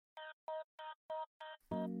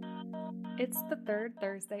It's the third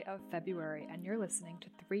Thursday of February, and you're listening to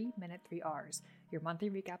 3 Minute 3 Rs, your monthly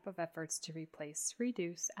recap of efforts to replace,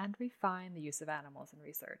 reduce, and refine the use of animals in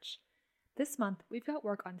research. This month, we've got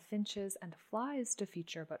work on finches and flies to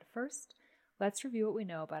feature, but first, let's review what we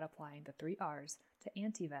know about applying the 3 Rs to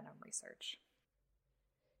antivenom research.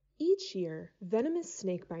 Each year, venomous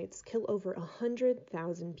snake bites kill over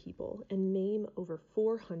 100,000 people and maim over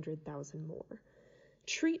 400,000 more.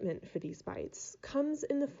 Treatment for these bites comes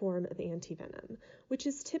in the form of antivenom, which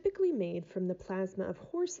is typically made from the plasma of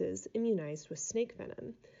horses immunized with snake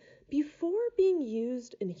venom. Before being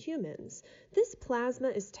used in humans, this plasma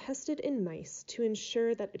is tested in mice to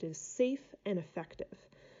ensure that it is safe and effective.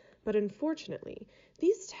 But unfortunately,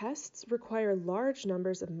 these tests require large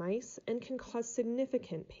numbers of mice and can cause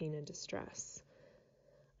significant pain and distress.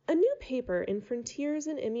 A new paper in Frontiers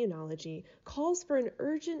in Immunology calls for an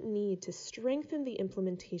urgent need to strengthen the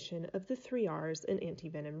implementation of the 3 Rs in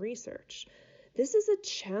antivenom research. This is a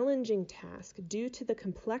challenging task due to the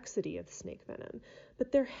complexity of snake venom,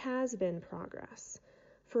 but there has been progress.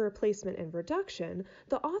 For replacement and reduction,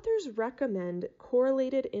 the authors recommend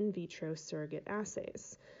correlated in vitro surrogate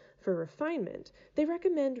assays. For refinement, they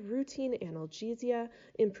recommend routine analgesia,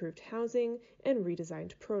 improved housing, and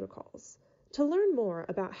redesigned protocols. To learn more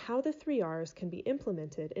about how the 3 Rs can be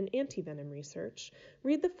implemented in antivenom research,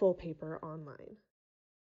 read the full paper online.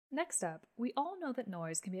 Next up, we all know that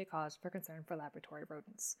noise can be a cause for concern for laboratory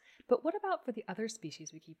rodents, but what about for the other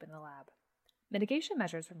species we keep in the lab? Mitigation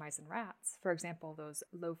measures for mice and rats, for example those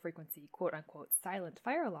low-frequency quote-unquote silent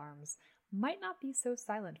fire alarms, might not be so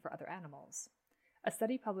silent for other animals. A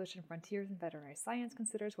study published in Frontiers in Veterinary Science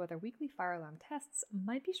considers whether weekly fire alarm tests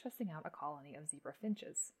might be stressing out a colony of zebra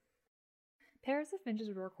finches. Pairs of finches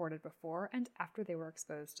were recorded before and after they were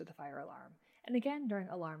exposed to the fire alarm, and again during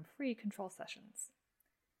alarm-free control sessions.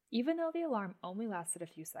 Even though the alarm only lasted a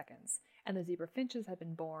few seconds, and the zebra finches had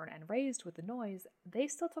been born and raised with the noise, they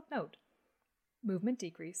still took note. Movement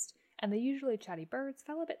decreased, and the usually chatty birds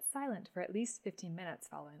fell a bit silent for at least 15 minutes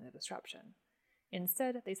following the disruption.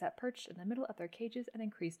 Instead, they sat perched in the middle of their cages and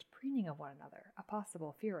increased preening of one another, a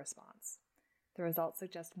possible fear response. The results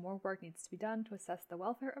suggest more work needs to be done to assess the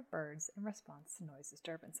welfare of birds in response to noise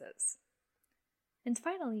disturbances. And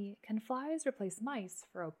finally, can flies replace mice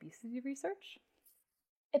for obesity research?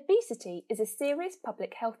 Obesity is a serious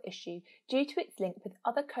public health issue due to its link with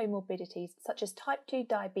other comorbidities such as type 2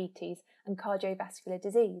 diabetes and cardiovascular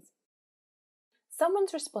disease.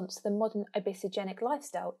 Someone's response to the modern obesogenic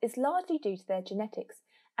lifestyle is largely due to their genetics,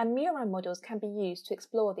 and murine models can be used to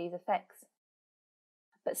explore these effects.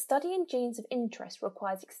 But studying genes of interest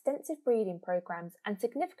requires extensive breeding programs and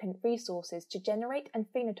significant resources to generate and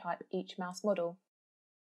phenotype each mouse model.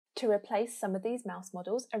 To replace some of these mouse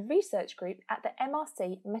models, a research group at the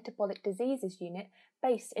MRC Metabolic Diseases Unit,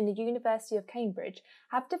 based in the University of Cambridge,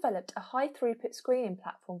 have developed a high-throughput screening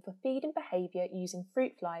platform for feed and behaviour using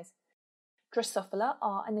fruit flies. Drosophila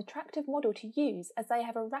are an attractive model to use as they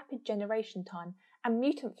have a rapid generation time, and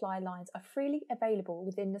mutant fly lines are freely available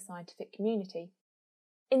within the scientific community.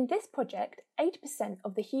 In this project, 80%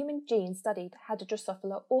 of the human genes studied had a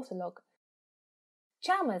Drosophila ortholog.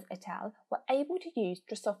 Chalmers et al. Were able to use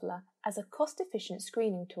Drosophila as a cost-efficient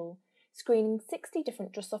screening tool, screening 60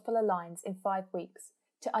 different Drosophila lines in 5 weeks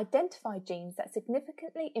to identify genes that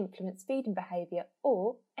significantly influence feeding behaviour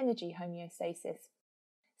or energy homeostasis.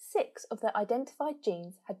 6 of the identified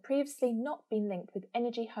genes had previously not been linked with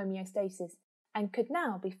energy homeostasis and could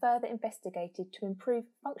now be further investigated to improve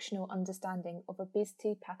functional understanding of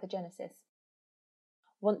obesity pathogenesis.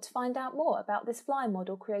 Want to find out more about this fly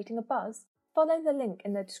model creating a buzz? Follow the link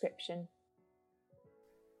in the description.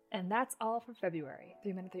 And that's all for February.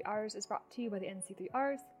 3 Minute 3 Rs is brought to you by the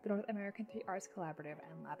NC3Rs, the North American 3 Rs Collaborative,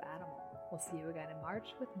 and Lab Animal. We'll see you again in March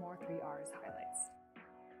with more 3 Rs highlights.